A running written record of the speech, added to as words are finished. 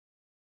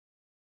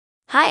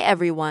Hi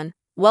everyone,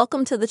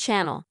 welcome to the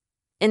channel.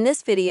 In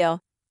this video,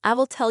 I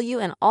will tell you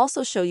and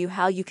also show you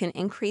how you can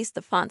increase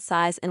the font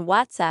size in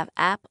WhatsApp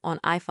app on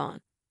iPhone.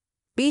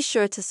 Be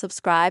sure to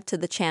subscribe to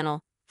the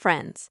channel,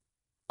 friends.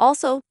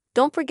 Also,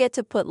 don't forget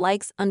to put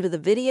likes under the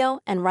video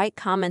and write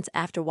comments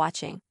after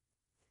watching.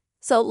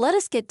 So let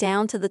us get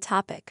down to the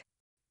topic.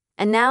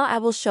 And now I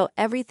will show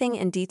everything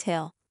in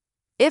detail.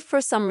 If for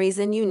some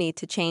reason you need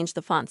to change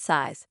the font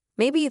size,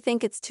 maybe you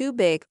think it's too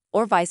big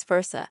or vice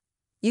versa,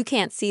 you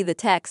can't see the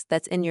text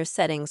that's in your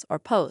settings or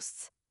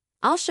posts,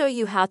 I'll show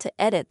you how to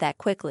edit that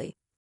quickly.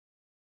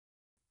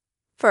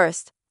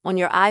 First, on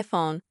your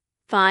iPhone,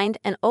 find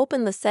and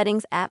open the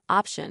Settings app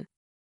option.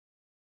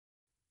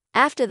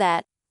 After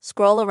that,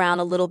 scroll around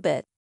a little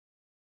bit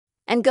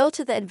and go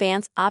to the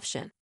Advanced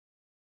option.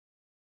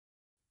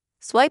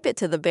 Swipe it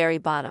to the very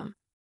bottom,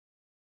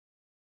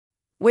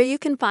 where you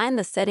can find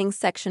the Settings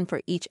section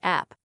for each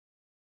app.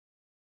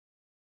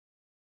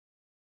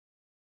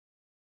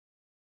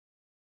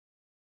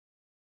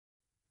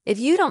 If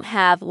you don't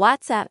have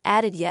WhatsApp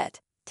added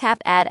yet,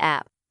 tap Add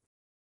App.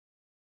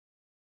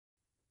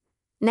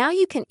 Now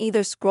you can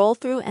either scroll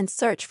through and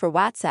search for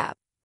WhatsApp,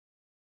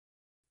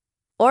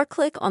 or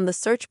click on the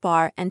search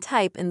bar and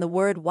type in the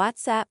word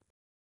WhatsApp,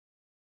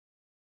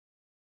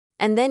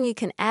 and then you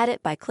can add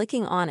it by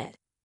clicking on it.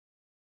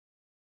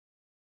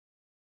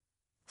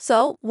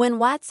 So, when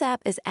WhatsApp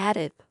is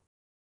added,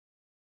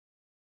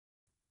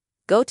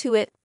 go to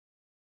it,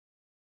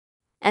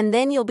 and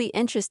then you'll be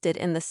interested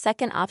in the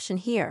second option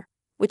here,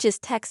 which is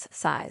text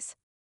size.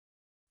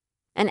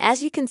 And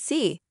as you can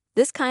see,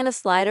 this kind of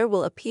slider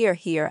will appear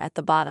here at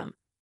the bottom.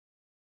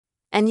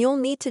 And you'll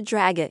need to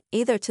drag it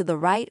either to the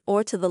right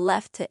or to the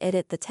left to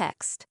edit the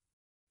text.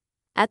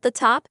 At the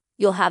top,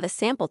 you'll have a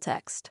sample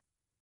text.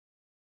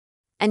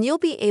 And you'll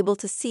be able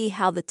to see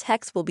how the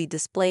text will be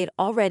displayed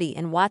already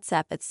in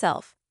WhatsApp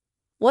itself,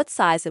 what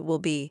size it will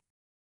be.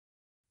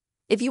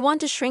 If you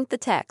want to shrink the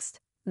text,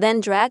 then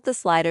drag the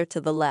slider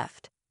to the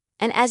left.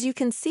 And as you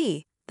can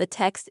see, the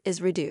text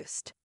is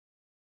reduced.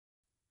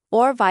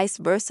 Or vice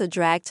versa,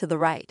 drag to the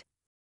right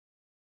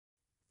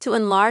to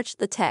enlarge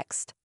the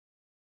text.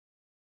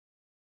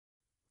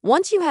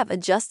 Once you have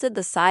adjusted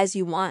the size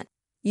you want,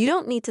 you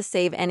don't need to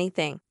save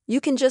anything. You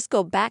can just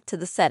go back to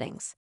the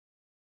settings.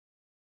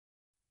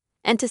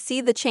 And to see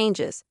the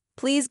changes,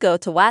 please go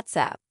to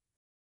WhatsApp.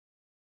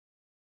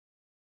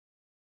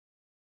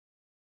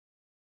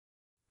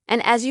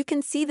 And as you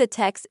can see, the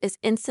text is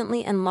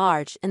instantly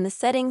enlarged in the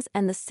settings,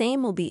 and the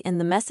same will be in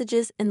the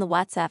messages in the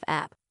WhatsApp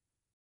app.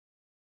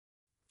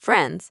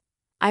 Friends,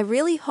 I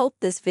really hope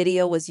this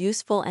video was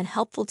useful and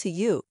helpful to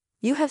you.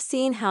 You have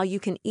seen how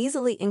you can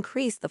easily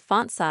increase the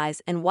font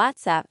size in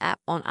WhatsApp app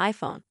on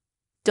iPhone.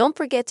 Don't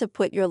forget to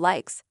put your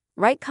likes,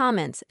 write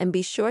comments, and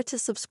be sure to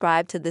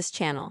subscribe to this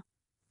channel.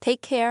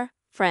 Take care,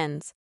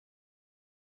 friends.